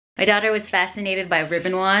My daughter was fascinated by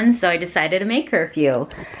ribbon ones, so I decided to make her a few.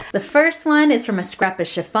 The first one is from a scrap of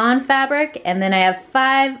chiffon fabric, and then I have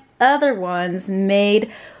 5 other ones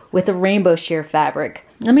made with a rainbow sheer fabric.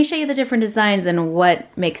 Let me show you the different designs and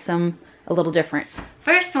what makes them a little different.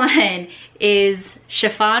 First one is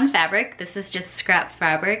chiffon fabric. This is just scrap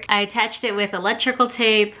fabric. I attached it with electrical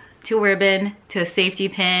tape to a ribbon, to a safety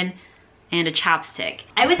pin, and a chopstick.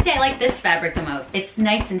 I would say I like this fabric the most. It's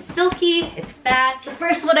nice and silky, it's fast. The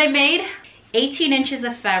first one I made, 18 inches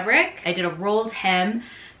of fabric. I did a rolled hem.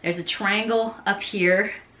 There's a triangle up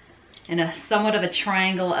here and a somewhat of a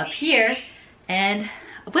triangle up here and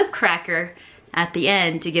a whip cracker at the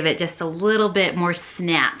end to give it just a little bit more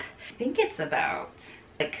snap. I think it's about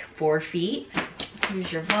like 4 feet.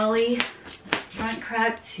 Here's your volley. Front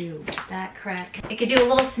crack to back crack. It could do a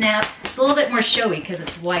little snap. It's a little bit more showy because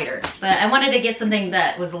it's wider, but I wanted to get something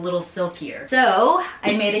that was a little silkier. So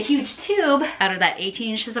I made a huge tube out of that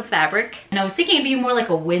 18 inches of fabric, and I was thinking it'd be more like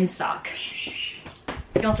a windsock.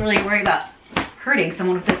 You don't have to really worry about hurting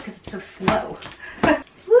someone with this because it's so slow.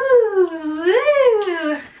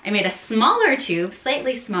 Woo! I made a smaller tube,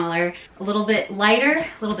 slightly smaller, a little bit lighter,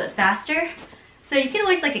 a little bit faster. So you can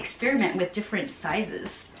always like experiment with different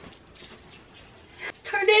sizes.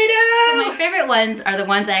 Tornado! So my favorite ones are the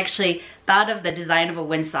ones I actually thought of the design of a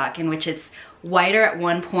windsock, in which it's wider at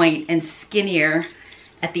one point and skinnier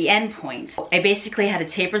at the end point. I basically had to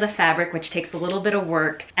taper the fabric, which takes a little bit of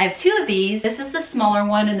work. I have 2 of these. This is the smaller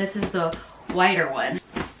one and this is the wider one.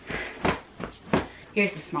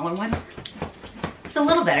 Here's the smaller one. It's a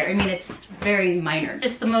little better. I mean, it's very minor.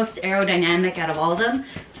 Just the most aerodynamic out of all of them.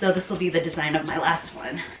 So this will be the design of my last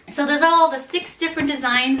one. So there's all the 6 different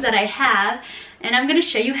designs that I have, and I'm gonna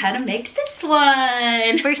show you how to make this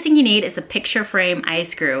one. First thing you need is a picture frame eye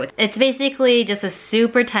screw. It's basically just a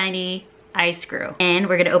super tiny eye screw, and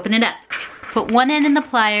we're gonna open it up. Put one end in the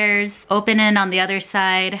pliers, open it on the other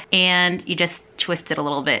side, and you just twist it a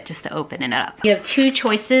little bit just to open it up. You have 2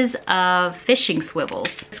 choices of fishing swivels.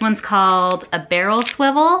 This one's called a barrel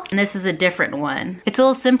swivel, and this is a different one. It's a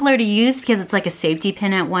little simpler to use because it's like a safety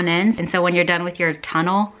pin at one end, and so when you're done with your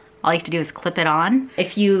tunnel, all you have to do is clip it on.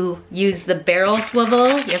 If you use the barrel swivel,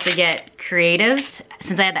 you have to get creative.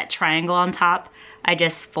 Since I had that triangle on top, I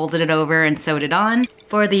just folded it over and sewed it on.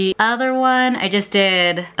 For the other one, I just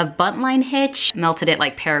did a buntline hitch, melted it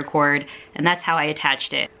like paracord, and that's how I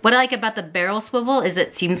attached it. What I like about the barrel swivel is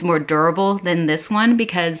it seems more durable than this one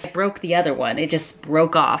because I broke the other one. It just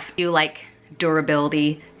broke off. You like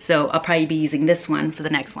durability, so I'll probably be using this one for the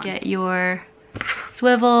next one. Get your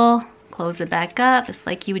swivel, close it back up, just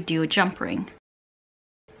like you would do a jump ring.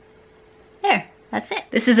 There. That's it.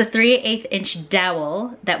 This is a 3/8 inch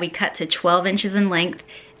dowel that we cut to 12 inches in length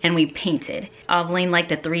and we painted. Ovaling like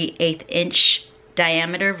the 3/8 inch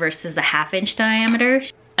diameter versus the 1/2 inch diameter.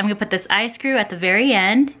 I'm gonna put this eye screw at the very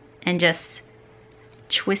end and just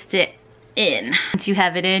twist it in. Once you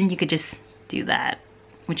have it in, you could just do that,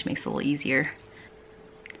 which makes it a little easier.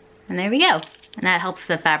 And there we go. And that helps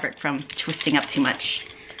the fabric from twisting up too much.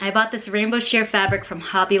 I bought this rainbow sheer fabric from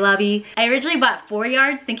Hobby Lobby. I originally bought 4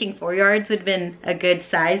 yards, thinking 4 yards would have been a good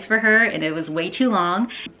size for her, and it was way too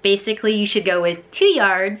long. Basically, you should go with 2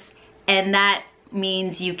 yards, and that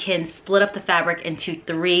means you can split up the fabric into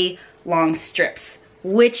 3 long strips,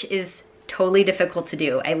 which is totally difficult to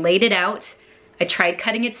do. I laid it out, I tried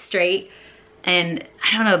cutting it straight, and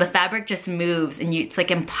I don't know, the fabric just moves, and it's like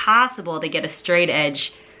impossible to get a straight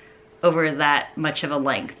edge over that much of a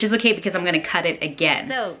length, which is okay because I'm gonna cut it again.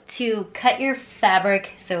 So to cut your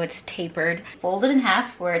fabric so it's tapered, fold it in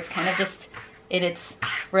half where it's kind of just in its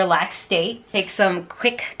relaxed state. Take some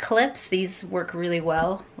quick clips. These work really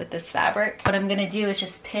well with this fabric. What I'm gonna do is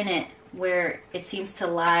just pin it where it seems to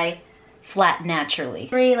lie flat naturally.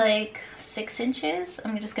 Like 6 inches.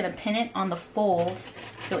 I'm just gonna pin it on the fold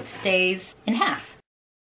so it stays in half.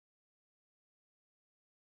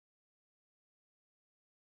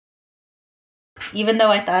 Even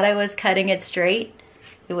though I thought I was cutting it straight,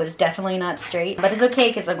 it was definitely not straight, but it's okay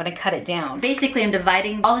because I'm gonna cut it down. Basically, I'm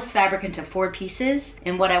dividing all this fabric into 4 pieces,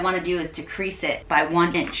 and what I wanna do is decrease it by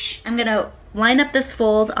 1 inch. I'm gonna line up this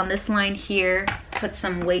fold on this line here, put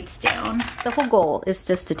some weights down. The whole goal is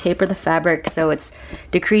just to taper the fabric so it's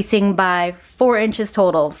decreasing by 4 inches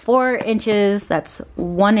total. 4 inches, that's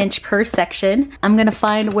 1 inch per section. I'm gonna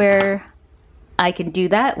find where I can do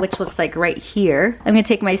that, which looks like right here. I'm gonna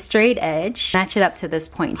take my straight edge, match it up to this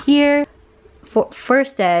point here.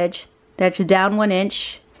 First edge, that's down 1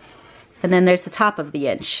 inch, and then there's the top of the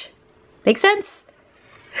inch. Make sense?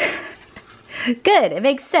 Good, it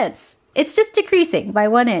makes sense. It's just decreasing by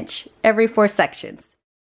 1 inch every 4 sections.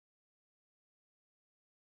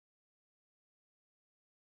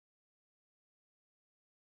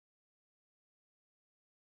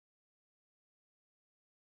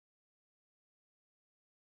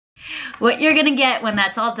 What you're gonna get when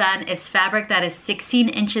that's all done is fabric that is 16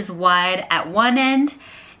 inches wide at one end,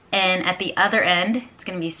 and at the other end, it's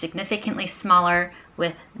gonna be significantly smaller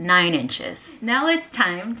with 9 inches. Now it's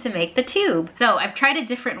time to make the tube. So I've tried it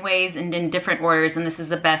different ways and in different orders, and this is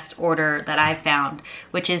the best order that I've found,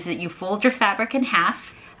 which is that you fold your fabric in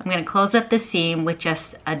half. I'm gonna close up the seam with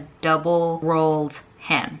just a double rolled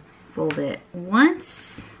hem. Fold it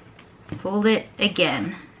once, fold it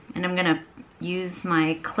again, and I'm gonna use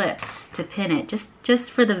my clips to pin it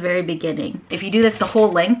just for the very beginning. If you do this the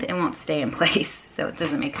whole length, it won't stay in place, so it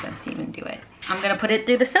doesn't make sense to even do it. I'm gonna put it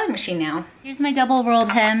through the sewing machine now. Here's my double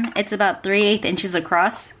rolled hem. It's about 3/8 inches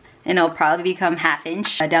across, and it'll probably become 1/2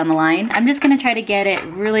 inch down the line. I'm just gonna try to get it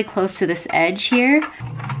really close to this edge here.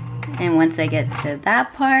 And once I get to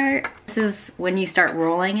that part, this is when you start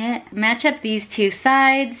rolling it. Match up these two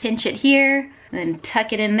sides, pinch it here, then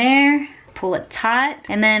tuck it in there, pull it taut,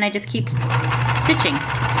 and then I just keep stitching.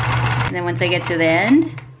 And then once I get to the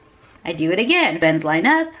end, I do it again. Ends line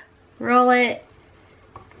up, roll it,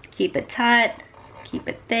 keep it taut, keep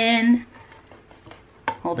it thin,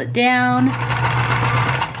 hold it down,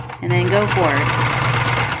 and then go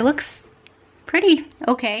forward. It looks pretty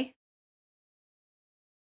okay.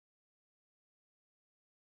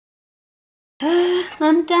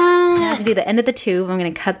 I'm done. Now to do the end of the tube, I'm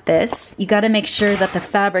gonna cut this. You gotta make sure that the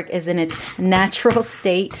fabric is in its natural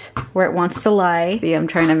state where it wants to lie. See, I'm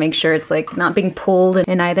trying to make sure it's like not being pulled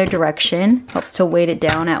in either direction. Helps to weight it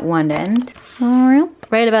down at one end. So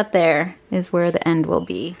right about there is where the end will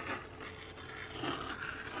be.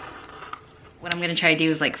 What I'm gonna try to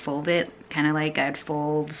do is like fold it, kind of like I'd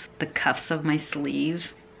fold the cuffs of my sleeve.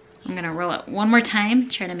 I'm gonna roll it one more time,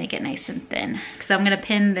 try to make it nice and thin. So I'm gonna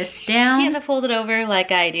pin this down. You have to fold it over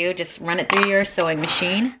like I do, just run it through your sewing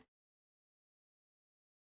machine.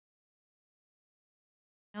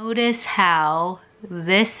 Notice how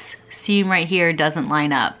this seam right here doesn't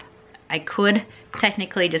line up. I could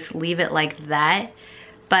technically just leave it like that,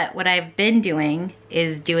 but what I've been doing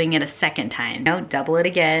is doing it a second time. Double it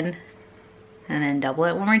again, and then double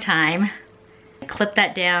it one more time. Clip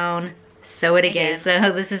that down, sew it again.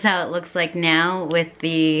 So this is how it looks like now with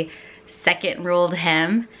the second rolled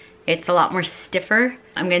hem. It's a lot more stiffer.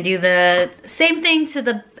 I'm gonna do the same thing to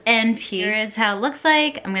the end piece. Here is how it looks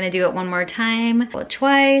like. I'm gonna do it one more time. Roll it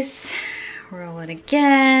twice, roll it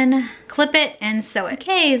again, clip it and sew it.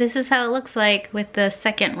 Okay, this is how it looks like with the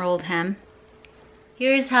second rolled hem.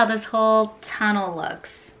 Here's how this whole tunnel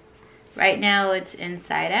looks. Right now it's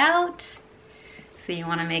inside out. So you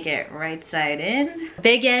wanna make it right side in.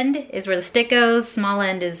 Big end is where the stick goes, small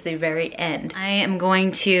end is the very end. I am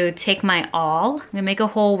going to take my awl, I'm gonna make a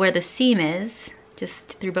hole where the seam is,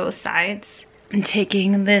 just through both sides. I'm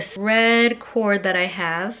taking this red cord that I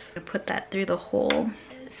have, and put that through the hole.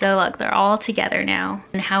 So look, they're all together now.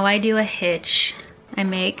 And how I do a hitch, I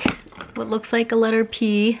make what looks like a letter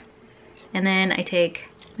P, and then I take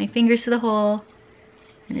my fingers to the hole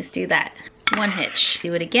and just do that. One hitch.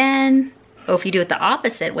 Do it again. Oh, if you do it the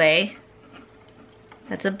opposite way,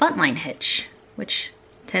 that's a buttline hitch, which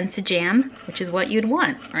tends to jam, which is what you'd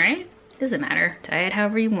want, right? Doesn't matter. Tie it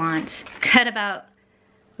however you want. Cut about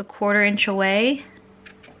 1/4 inch away.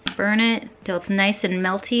 Burn it till it's nice and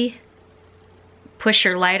melty. Push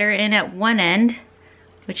your lighter in at one end,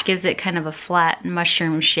 which gives it kind of a flat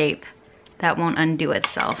mushroom shape that won't undo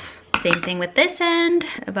itself. Same thing with this end,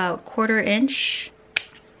 about 1/4 inch.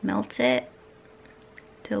 Melt it.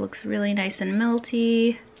 It looks really nice and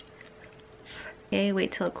melty. Okay,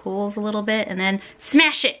 wait till it cools a little bit and then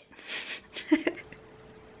smash it.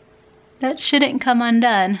 That shouldn't come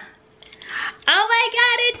undone. Oh my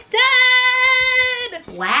God, it's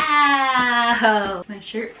done! Wow! My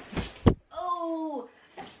shirt. Oh,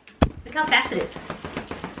 look how fast it is.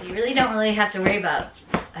 You really don't have to worry about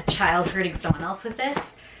a child hurting someone else with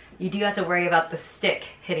this. You do have to worry about the stick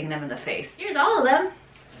hitting them in the face. Here's all of them.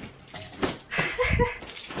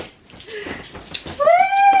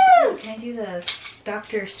 Woo! Can I do the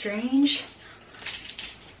Doctor Strange?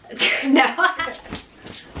 No.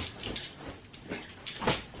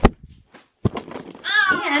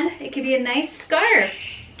 And it could be a nice scarf.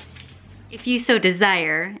 If you so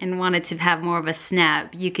desire and wanted to have more of a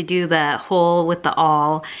snap, you could do the hole with the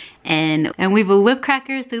awl and weave a whip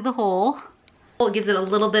cracker through the hole. It gives it a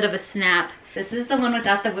little bit of a snap. This is the one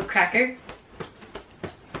without the whip cracker.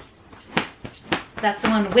 That's the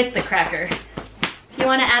one with the cracker. If you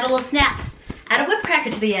want to add a little snap, add a whip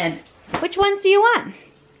cracker to the end. Which ones do you want?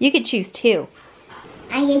 You could choose 2.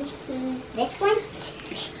 I can choose this one.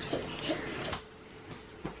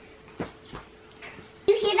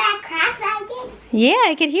 You hear that crack that I did? Yeah,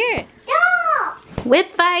 I could hear it. Stop!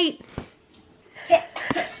 Whip fight.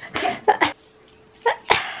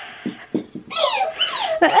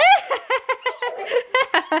 Ah!